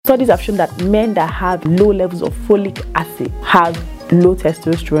studies have shown that men that have low levels of folic acid have low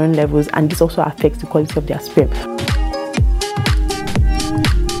testosterone levels, and this also affects the quality of their sperm.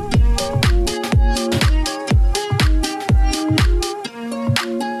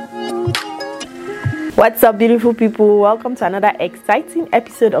 What's up, beautiful people? Welcome to another exciting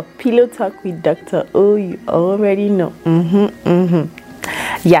episode of Pillow Talk with Dr. O. You already know.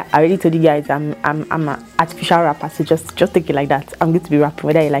 Yeah, I already told you guys I'm an artificial rapper, so just take it like that. I'm going to be rapping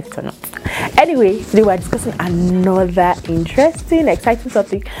whether you like it or not. Anyway, today we're discussing another interesting, exciting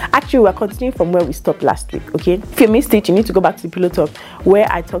topic. Actually, we're continuing from where we stopped last week, okay? If you missed it, you need to go back to the Pillow Talk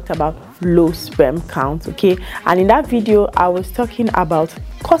where I talked about low sperm count, okay? And in that video, I was talking about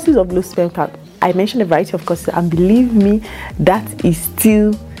causes of low sperm count. I mentioned a variety of causes, and believe me, that is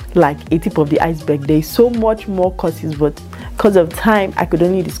still like a tip of the iceberg. There is so much more causes, but because of time, I could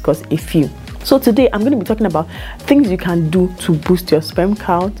only discuss a few. So today, I'm going to be talking about things you can do to boost your sperm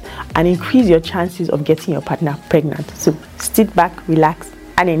count and increase your chances of getting your partner pregnant. So sit back, relax,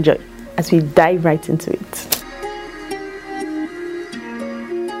 and enjoy as we dive right into it.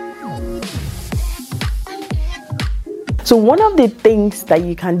 So one of the things that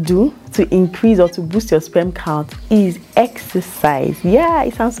you can do to increase or to boost your sperm count is exercise. Yeah,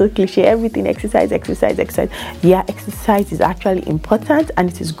 it sounds so cliche. Everything exercise. Yeah, exercise is actually important and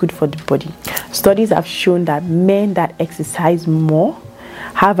it is good for the body. Studies have shown that men that exercise more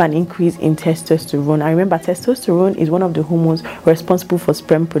have an increase in testosterone. I remember testosterone is one of the hormones responsible for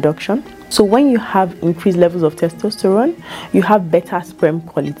sperm production. So when you have increased levels of testosterone, you have better sperm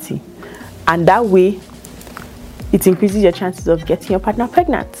quality. And that way, it increases your chances of getting your partner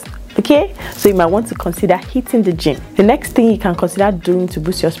pregnant. Okay, so you might want to consider hitting the gym. The next thing you can consider doing to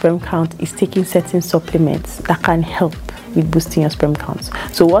boost your sperm count is taking certain supplements that can help with boosting your sperm counts.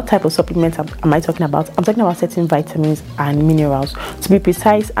 So what type of supplements am I talking about? I'm talking about certain vitamins and minerals. To be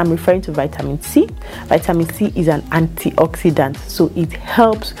precise, I'm referring to vitamin C. Vitamin C is an antioxidant, so it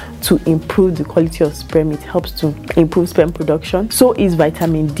helps to improve the quality of sperm. It helps to improve sperm production. So is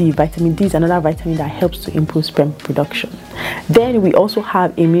vitamin D. Vitamin D is another vitamin that helps to improve sperm production. Then we also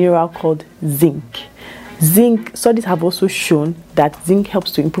have a mineral called zinc. Zinc, studies have also shown that zinc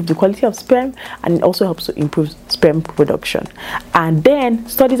helps to improve the quality of sperm, and it also helps to improve sperm production. And then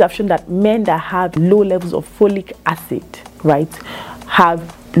studies have shown that men that have low levels of folic acid, right,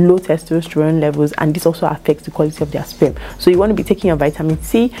 have low testosterone levels, and this also affects the quality of their sperm. So you want to be taking your vitamin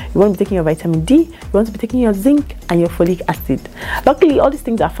C, you want to be taking your vitamin D, you want to be taking your zinc and your folic acid. Luckily, all these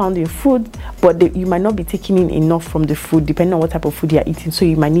things are found in food, but you might not be taking in enough from the food depending on what type of food you are eating. So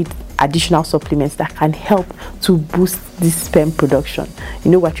you might need additional supplements that can help to boost this sperm production.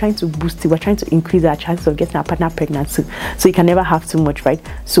 You know, we're trying to boost it, we're trying to increase our chances of getting our partner pregnant, so you can never have too much, right?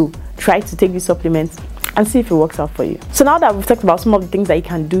 So try to take these supplements and see if it works out for you. So now that we've talked about some of the things that you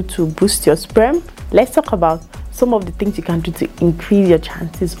can do to boost your sperm, let's talk about some of the things you can do to increase your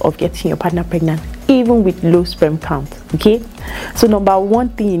chances of getting your partner pregnant even with low sperm count. Okay, so number one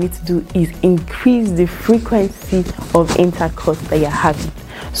thing you need to do is increase the frequency of intercourse that you're having.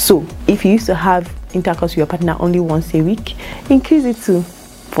 So if you used to have intercourse with your partner only once a week, increase it to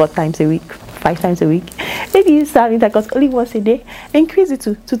 4 times a week, 5 times a week. If you used to have intercourse only once a day, increase it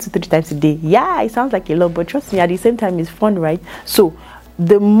to 2 to 3 times a day. Yeah, it sounds like a lot, but trust me, at the same time, it's fun, right? So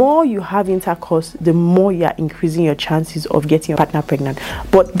the more you have intercourse, the more you are increasing your chances of getting your partner pregnant.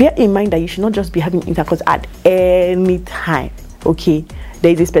 But bear in mind that you should not just be having intercourse at any time. Okay,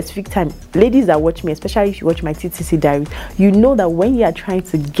 there is a specific time. Ladies that watch me, especially if you watch my TTC diary, you know that when you are trying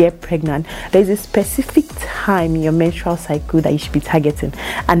to get pregnant, there is a specific time in your menstrual cycle that you should be targeting,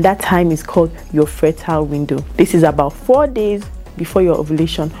 and that time is called your fertile window. This is about 4 days before your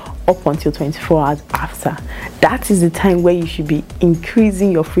ovulation up until 24 hours after. That is the time where you should be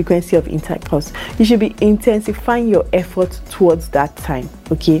increasing your frequency of intercourse. You should be intensifying your efforts towards that time.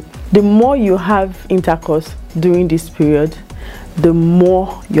 Okay, the more you have intercourse during this period, the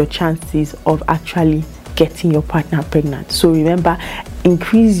more your chances of actually getting your partner pregnant. So remember,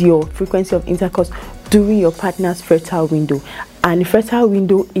 increase your frequency of intercourse during your partner's fertile window. And the fertile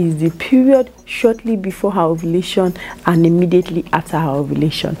window is the period shortly before her ovulation and immediately after her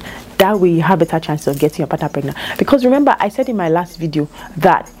ovulation. That way you have better chances of getting your partner pregnant. Because remember, I said in my last video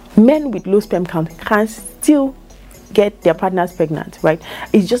that men with low sperm count can still get their partners pregnant, right?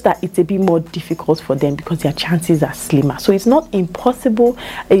 It's just that it's a bit more difficult for them because their chances are slimmer. So it's not impossible,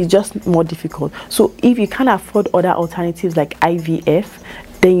 it's just more difficult. So if you can't afford other alternatives like IVF,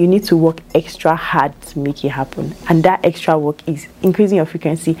 then you need to work extra hard to make it happen. And that extra work is increasing your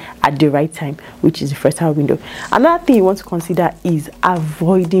frequency at the right time, which is the fertile window. Another thing you want to consider is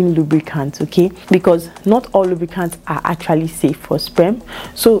avoiding lubricants, okay? Because not all lubricants are actually safe for sperm.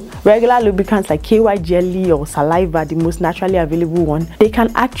 So regular lubricants like KY jelly or saliva, the most naturally available one, they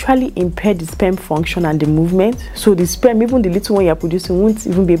can actually impair the sperm function and the movement. So the sperm, even the little one you're producing, won't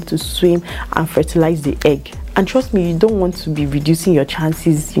even be able to swim and fertilize the egg. And trust me, you don't want to be reducing your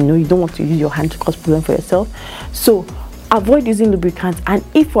chances, you don't want to use your hand to cause problem for yourself. So avoid using lubricants. And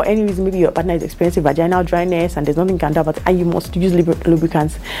if for any reason maybe your partner is experiencing vaginal dryness and there's nothing you can do about it and you must use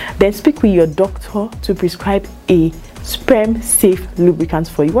lubricants, then speak with your doctor to prescribe a sperm safe lubricants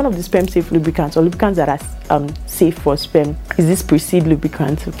for you. One of the sperm safe lubricants, or lubricants that are safe for sperm, is this Proceed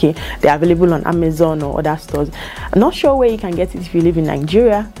lubricant. Okay, they're available on Amazon or other stores. I'm not sure where you can get it if you live in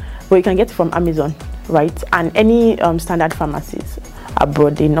Nigeria, but you can get it from Amazon, right? And any standard pharmacies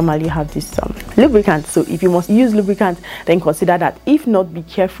abroad, they normally have this lubricants. So if you must use lubricants, then consider that. If not, be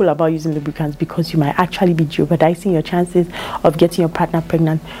careful about using lubricants, because you might actually be jeopardizing your chances of getting your partner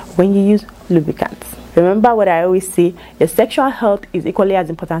pregnant when you use lubricants. Remember what I always say, your sexual health is equally as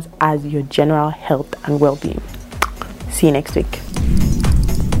important as your general health and well-being. See you next week.